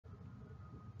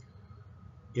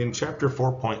In chapter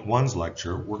 4.1's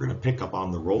lecture, we're going to pick up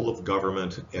on the role of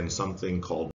government and something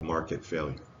called market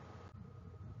failure.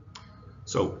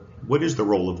 So, what is the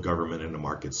role of government in a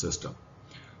market system?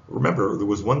 Remember, there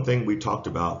was one thing we talked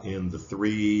about in the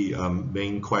three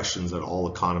main questions that all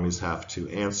economies have to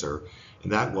answer,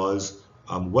 and that was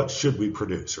what should we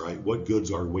produce, right? What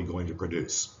goods are we going to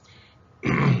produce?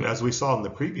 As we saw in the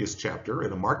previous chapter,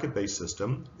 in a market-based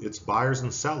system, its buyers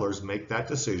and sellers make that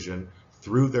decision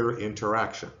through their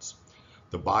interactions.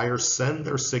 The buyers send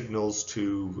their signals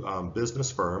to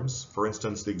business firms. For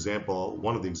instance,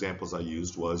 one of the examples I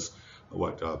used was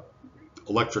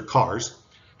electric cars.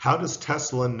 How does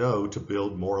Tesla know to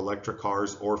build more electric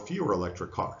cars or fewer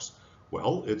electric cars?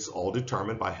 Well, it's all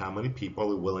determined by how many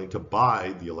people are willing to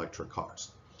buy the electric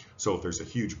cars. So if there's a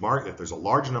huge market, if there's a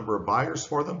large number of buyers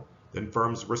for them, then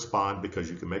firms respond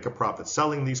because you can make a profit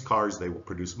selling these cars, they will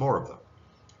produce more of them.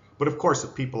 But of course,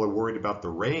 if people are worried about the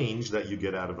range that you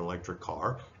get out of an electric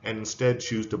car and instead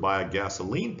choose to buy a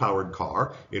gasoline-powered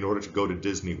car in order to go to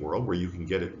Disney World where you can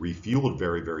get it refueled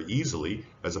very, very easily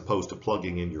as opposed to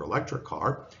plugging in your electric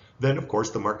car, then of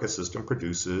course the market system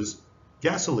produces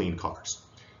gasoline cars.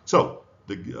 So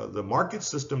the market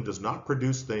system does not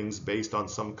produce things based on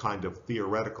some kind of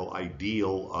theoretical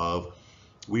ideal of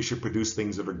we should produce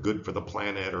things that are good for the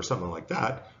planet or something like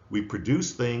that. We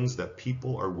produce things that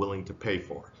people are willing to pay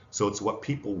for. So it's what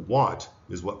people want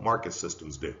is what market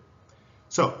systems do.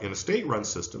 So in a state-run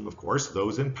system, of course,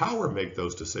 those in power make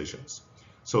those decisions.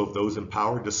 So if those in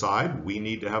power decide we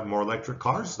need to have more electric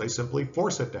cars, they simply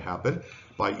force it to happen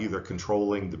by either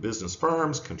controlling the business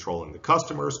firms, controlling the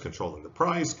customers, controlling the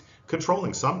price,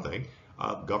 controlling something.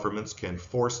 Governments can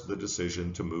force the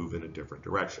decision to move in a different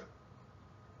direction.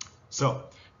 So,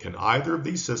 can either of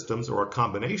these systems or a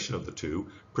combination of the two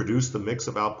produce the mix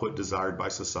of output desired by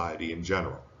society in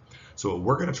general? So what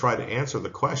we're going to try to answer the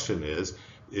question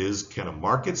is can a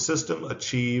market system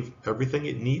achieve everything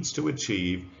it needs to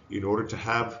achieve in order to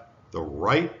have the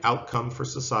right outcome for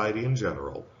society in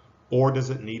general, or does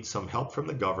it need some help from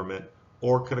the government,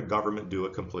 or could a government do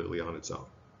it completely on its own?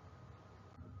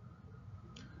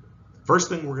 First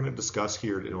thing we're going to discuss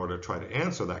here in order to try to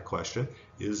answer that question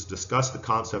is discuss the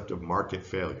concept of market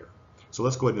failure. So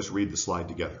let's go ahead and just read the slide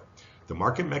together. The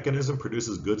market mechanism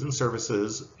produces goods and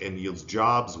services and yields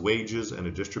jobs, wages, and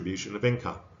a distribution of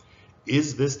income.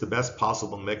 Is this the best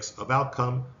possible mix of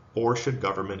outcome, or should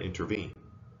government intervene?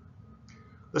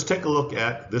 Let's take a look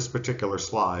at this particular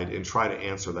slide and try to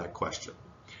answer that question.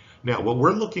 Now, what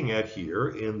we're looking at here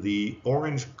in the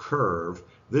orange curve,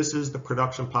 this is the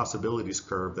production possibilities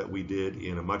curve that we did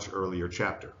in a much earlier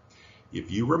chapter. If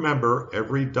you remember,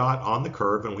 every dot on the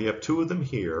curve, and we have two of them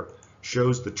here,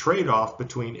 shows the trade-off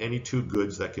between any two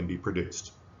goods that can be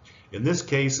produced. In this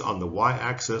case, on the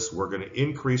y-axis, we're going to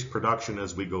increase production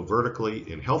as we go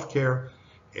vertically in healthcare,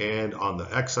 and on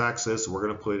the x-axis, we're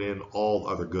going to put in all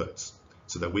other goods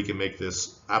so that we can make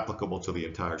this applicable to the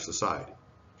entire society.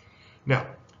 Now,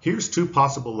 here's two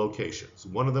possible locations.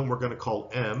 One of them we're going to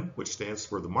call M, which stands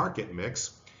for the market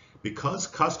mix. Because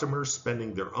customers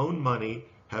spending their own money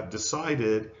have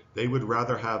decided they would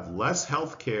rather have less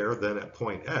health care than at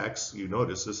point X, you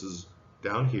notice this is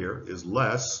down here, is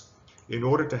less, in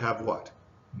order to have what?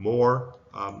 More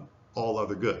all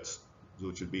other goods,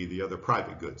 which would be the other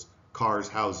private goods. Cars,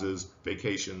 houses,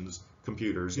 vacations,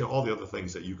 computers, all the other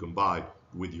things that you can buy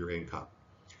with your income.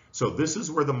 So this is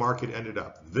where the market ended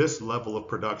up, this level of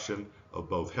production of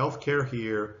both healthcare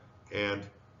here and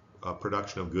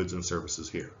production of goods and services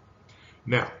here.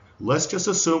 Now, let's just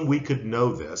assume we could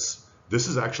know this. This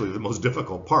is actually the most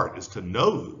difficult part, is to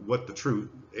know what the true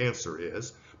answer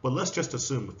is. But let's just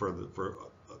assume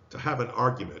to have an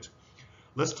argument,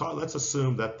 let's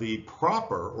assume that the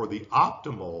proper or the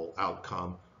optimal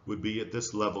outcome would be at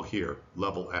this level here,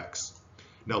 level X.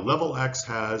 Now, level X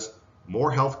has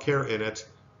more healthcare in it.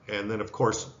 And then, of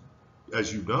course,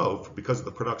 as you know, because of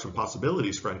the production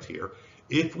possibilities frontier,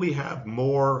 if we have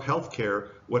more healthcare,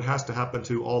 what has to happen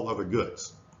to all other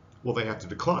goods? Well, they have to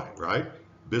decline, right?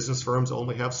 Business firms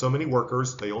only have so many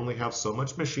workers, they only have so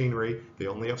much machinery, they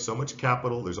only have so much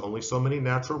capital, there's only so many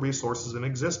natural resources in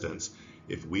existence.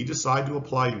 If we decide to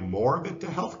apply more of it to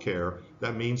healthcare,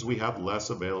 that means we have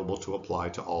less available to apply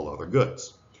to all other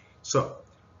goods. So,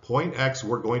 point X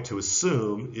we're going to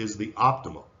assume is the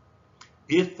optimal.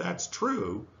 If that's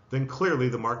true, then clearly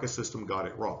the market system got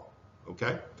it wrong,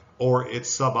 okay? Or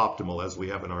it's suboptimal, as we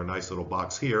have in our nice little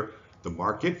box here. The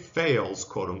market fails,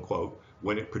 quote unquote,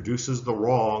 when it produces the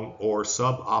wrong or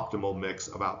suboptimal mix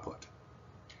of output.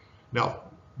 Now,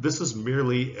 this is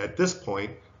merely, at this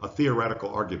point, a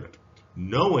theoretical argument.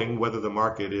 Knowing whether the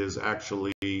market is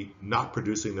actually not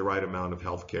producing the right amount of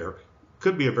healthcare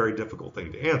Could be a very difficult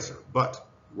thing to answer, but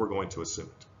we're going to assume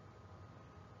it.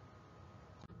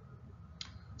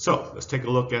 So let's take a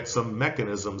look at some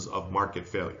mechanisms of market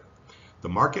failure. The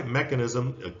market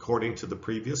mechanism, according to the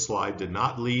previous slide, did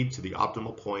not lead to the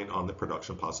optimal point on the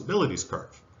production possibilities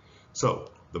curve.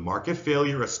 So the market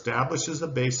failure establishes a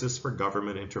basis for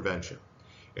government intervention.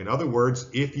 In other words,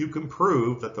 if you can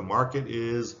prove that the market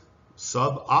is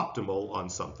suboptimal on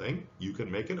something, you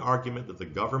can make an argument that the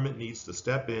government needs to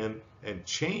step in and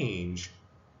change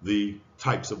the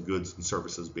types of goods and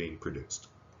services being produced.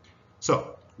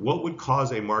 So what would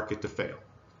cause a market to fail?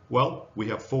 Well, we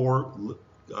have four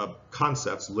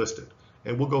concepts listed,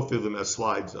 and we'll go through them as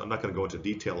slides. I'm not going to go into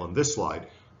detail on this slide,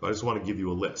 but I just want to give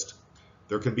you a list.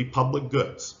 There can be public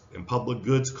goods, and public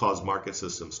goods cause market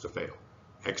systems to fail.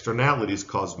 Externalities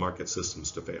cause market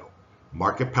systems to fail.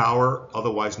 Market power,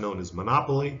 otherwise known as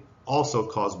monopoly, also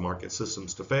cause market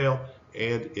systems to fail,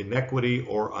 and inequity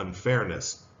or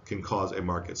unfairness can cause a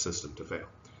market system to fail.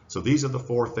 So these are the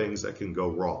four things that can go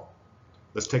wrong.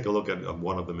 Let's take a look at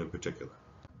one of them in particular.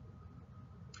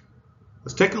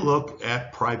 Let's take a look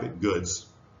at private goods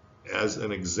as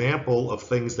an example of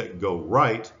things that go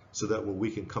right, so that when we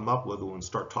can come up with and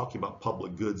start talking about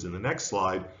public goods in the next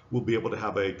slide, we'll be able to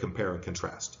have a compare and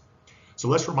contrast. So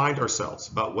let's remind ourselves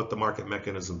about what the market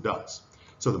mechanism does.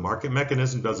 So the market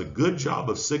mechanism does a good job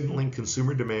of signaling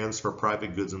consumer demands for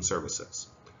private goods and services.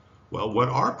 Well, what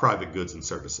are private goods and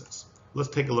services? Let's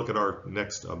take a look at our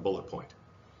next bullet point.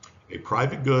 A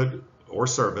private good or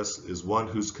service is one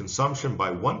whose consumption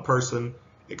by one person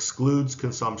excludes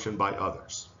consumption by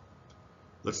others.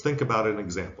 Let's think about an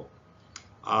example.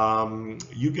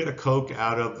 You get a Coke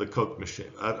out of the Coke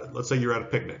machine. Let's say you're at a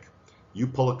picnic. You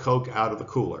pull a Coke out of the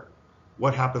cooler.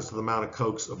 What happens to the amount of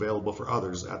Cokes available for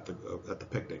others at the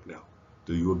picnic now?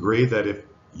 Do you agree that if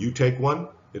you take one,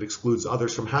 it excludes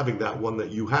others from having that one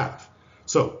that you have?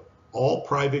 So all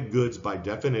private goods, by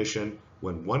definition,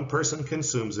 when one person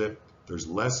consumes it, there's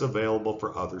less available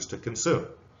for others to consume.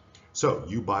 So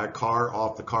you buy a car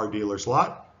off the car dealer's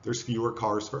lot, there's fewer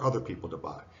cars for other people to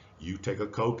buy. You take a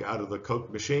Coke out of the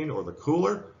Coke machine or the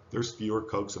cooler, there's fewer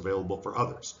Cokes available for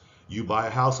others. You buy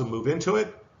a house and move into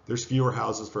it, there's fewer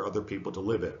houses for other people to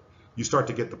live in. You start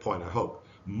to get the point, I hope.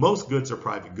 Most goods are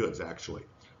private goods, actually.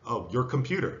 Oh, your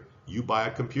computer. You buy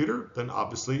a computer, then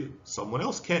obviously someone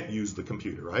else can't use the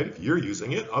computer, right? If you're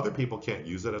using it, other people can't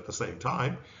use it at the same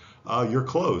time. Your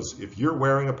clothes. If you're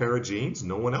wearing a pair of jeans,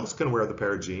 no one else can wear the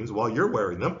pair of jeans while you're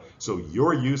wearing them, so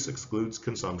your use excludes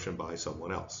consumption by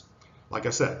someone else. Like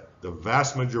I said, the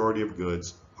vast majority of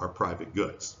goods are private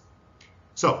goods.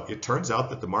 So it turns out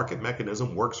that the market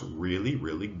mechanism works really,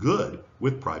 really good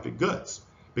with private goods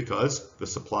because the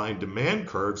supply and demand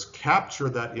curves capture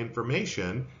that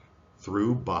information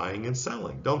through buying and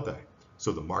selling, don't they?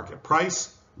 So the market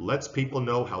price lets people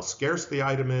know how scarce the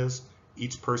item is.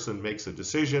 Each person makes a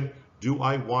decision. Do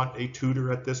I want a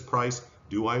tutor at this price?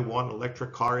 Do I want an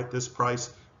electric car at this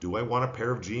price? Do I want a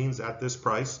pair of jeans at this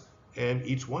price? And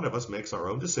each one of us makes our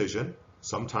own decision.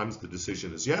 Sometimes the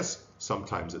decision is yes,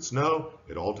 sometimes it's no.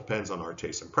 It all depends on our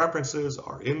tastes and preferences,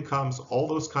 our incomes, all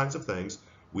those kinds of things.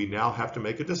 We now have to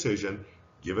make a decision.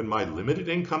 Given my limited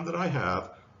income that I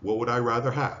have, what would I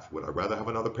rather have? Would I rather have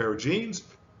another pair of jeans,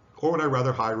 or would I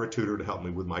rather hire a tutor to help me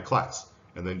with my class?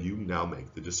 And then you now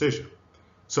make the decision.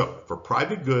 So for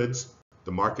private goods,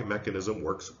 the market mechanism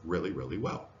works really, really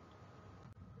well.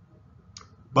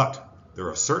 But there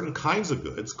are certain kinds of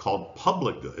goods called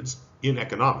public goods in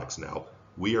economics now.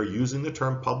 We are using the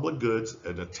term public goods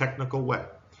in a technical way.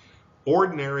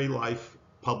 Ordinary life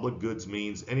public goods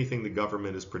means anything the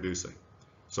government is producing.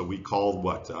 So we call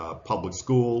what public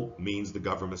school means the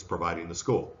government's providing the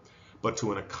school. But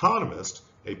to an economist,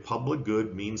 a public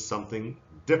good means something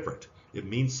different. It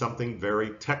means something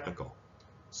very technical.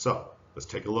 So let's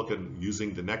take a look at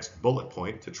using the next bullet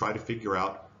point to try to figure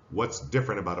out what's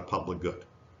different about a public good.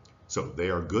 So they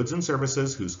are goods and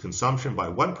services whose consumption by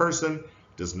one person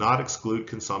does not exclude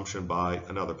consumption by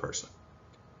another person.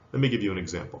 Let me give you an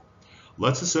example.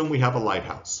 Let's assume we have a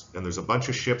lighthouse and there's a bunch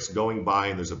of ships going by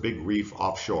and there's a big reef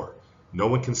offshore. No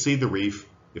one can see the reef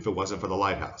if it wasn't for the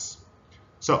lighthouse.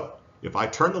 So if I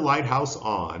turn the lighthouse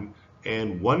on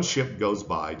and one ship goes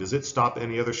by, does it stop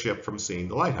any other ship from seeing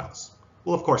the lighthouse?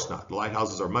 Well, of course not. The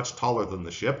lighthouses are much taller than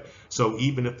the ship, so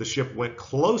even if the ship went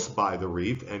close by the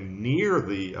reef and near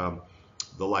the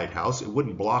lighthouse, it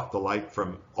wouldn't block the light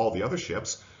from all the other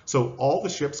ships. So all the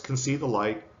ships can see the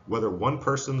light, whether one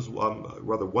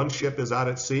ship is out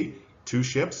at sea, 2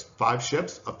 ships, 5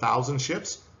 ships, 1,000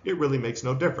 ships, it really makes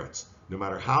no difference. No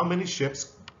matter how many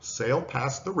ships sail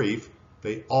past the reef,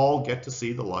 they all get to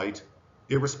see the light,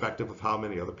 irrespective of how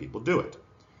many other people do it.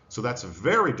 So that's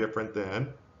very different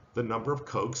than the number of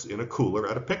Cokes in a cooler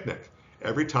at a picnic.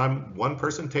 Every time one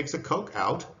person takes a Coke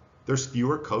out, there's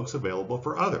fewer Cokes available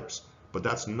for others. But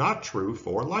that's not true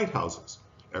for lighthouses.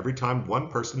 Every time one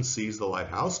person sees the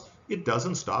lighthouse, it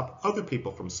doesn't stop other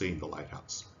people from seeing the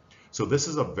lighthouse. So this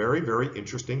is a very, very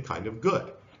interesting kind of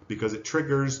good because it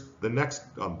triggers the next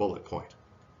bullet point,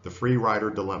 the free rider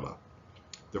dilemma.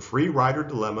 The free rider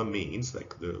dilemma means,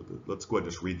 let's go ahead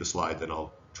and just read the slide, then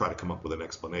I'll try to come up with an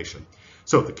explanation.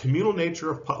 So the communal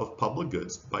nature of public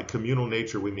goods, by communal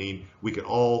nature we mean we can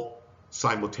all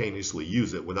simultaneously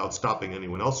use it without stopping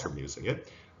anyone else from using it.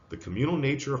 The communal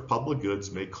nature of public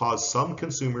goods may cause some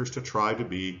consumers to try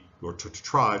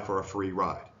for a free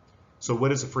ride. So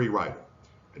what is a free rider?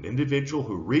 An individual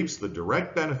who reaps the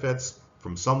direct benefits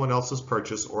from someone else's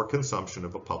purchase or consumption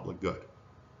of a public good.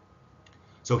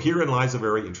 So herein lies a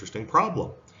very interesting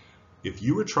problem. If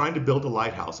you were trying to build a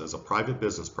lighthouse as a private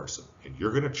business person and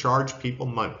you're going to charge people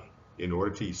money in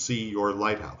order to see your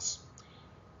lighthouse,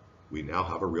 we now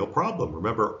have a real problem.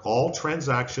 Remember, all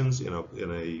transactions in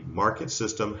a market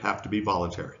system have to be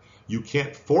voluntary. You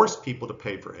can't force people to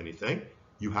pay for anything.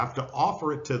 You have to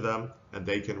offer it to them and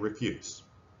they can refuse.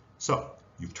 So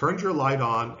you've turned your light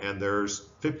on and there's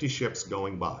 50 ships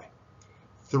going by.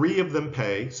 3 of them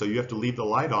pay, so you have to leave the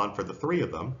light on for the 3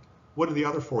 of them. What are the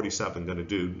other 47 going to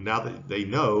do now that they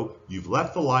know you've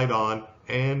left the light on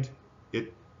and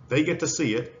they get to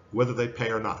see it whether they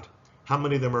pay or not? How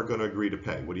many of them are going to agree to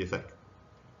pay? What do you think?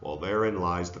 Well, therein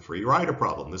lies the free rider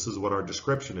problem. This is what our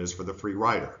description is for the free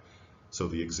rider. So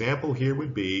the example here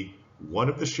would be one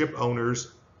of the ship owners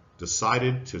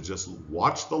decided to just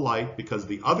watch the light because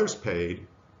the others paid.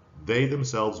 They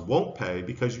themselves won't pay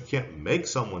because you can't make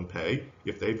someone pay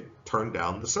if they've turned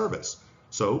down the service.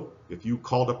 So if you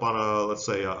called up on let's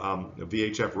say a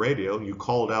VHF radio and you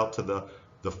called out to the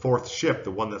 4th ship,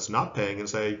 the one that's not paying, and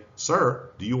say, "Sir,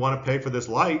 do you want to pay for this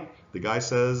light?" The guy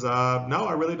says, "No,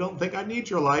 I really don't think I need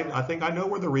your light. I think I know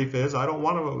where the reef is. I don't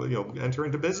want to enter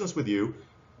into business with you."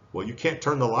 Well, you can't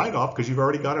turn the light off because you've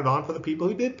already got it on for the people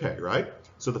who did pay, right?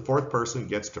 So the 4th person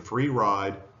gets to free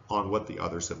ride on what the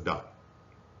others have done.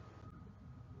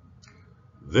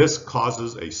 This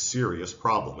causes a serious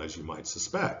problem, as you might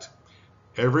suspect.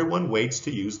 Everyone waits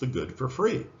to use the good for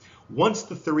free. Once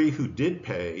the 3 who did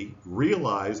pay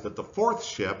realized that the 4th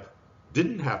ship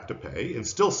didn't have to pay and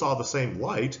still saw the same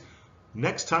light,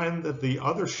 next time that the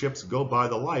other ships go by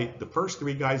the light, the first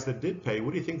 3 guys that did pay,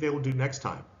 what do you think they will do next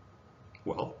time?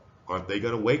 Well, aren't they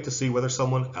going to wait to see whether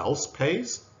someone else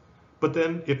pays? But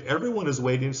then if everyone is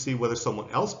waiting to see whether someone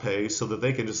else pays so that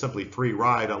they can just simply free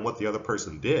ride on what the other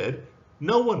person did,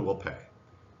 no one will pay.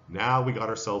 Now we got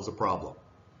ourselves a problem.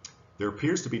 There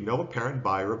appears to be no apparent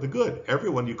buyer of the good.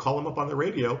 Everyone, you call them up on the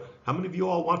radio, how many of you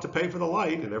all want to pay for the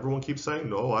light? And everyone keeps saying,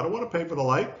 no, I don't want to pay for the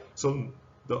light. So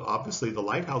obviously the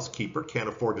lighthouse keeper can't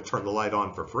afford to turn the light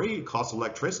on for free. It costs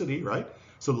electricity, right?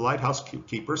 So the lighthouse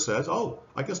keeper says, oh,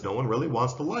 I guess no one really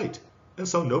wants the light. And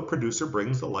so no producer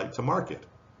brings the light to market.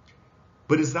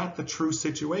 But is that the true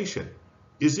situation?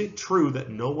 Is it true that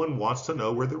no one wants to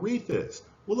know where the reef is?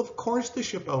 Well, of course the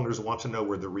ship owners want to know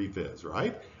where the reef is,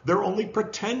 right? They're only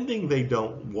pretending they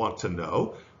don't want to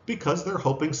know because they're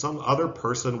hoping some other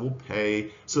person will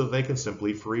pay so that they can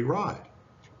simply free ride.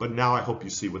 But now I hope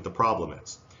you see what the problem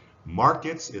is.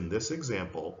 Markets in this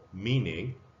example,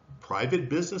 meaning private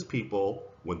business people,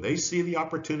 when they see the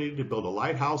opportunity to build a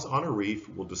lighthouse on a reef,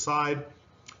 will decide,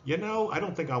 I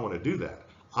don't think I want to do that.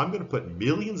 I'm going to put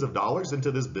millions of dollars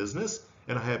into this business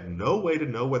and I have no way to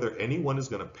know whether anyone is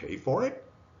going to pay for it.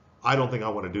 I don't think I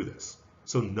want to do this.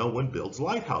 So no one builds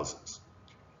lighthouses.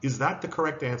 Is that the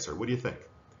correct answer? What do you think?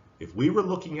 If we were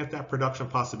looking at that production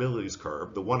possibilities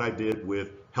curve, the one I did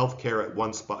with healthcare at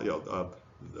one spot,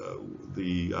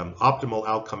 the optimal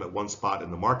outcome at one spot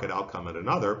and the market outcome at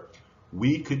another,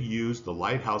 we could use the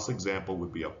lighthouse example,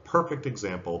 would be a perfect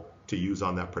example to use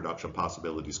on that production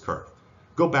possibilities curve.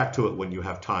 Go back to it when you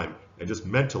have time and just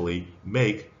mentally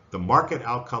make the market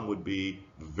outcome would be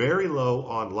very low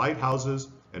on lighthouses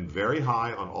and very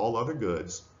high on all other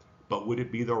goods, but would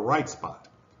it be the right spot?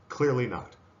 Clearly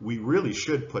not. We really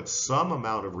should put some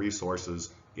amount of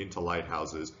resources into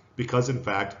lighthouses because in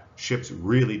fact, ships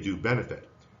really do benefit.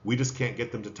 We just can't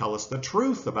get them to tell us the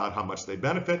truth about how much they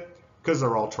benefit because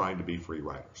they're all trying to be free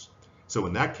riders. So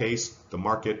in that case, the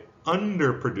market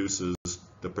underproduces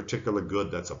the particular good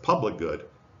that's a public good,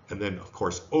 and then of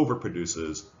course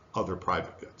overproduces other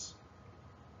private goods.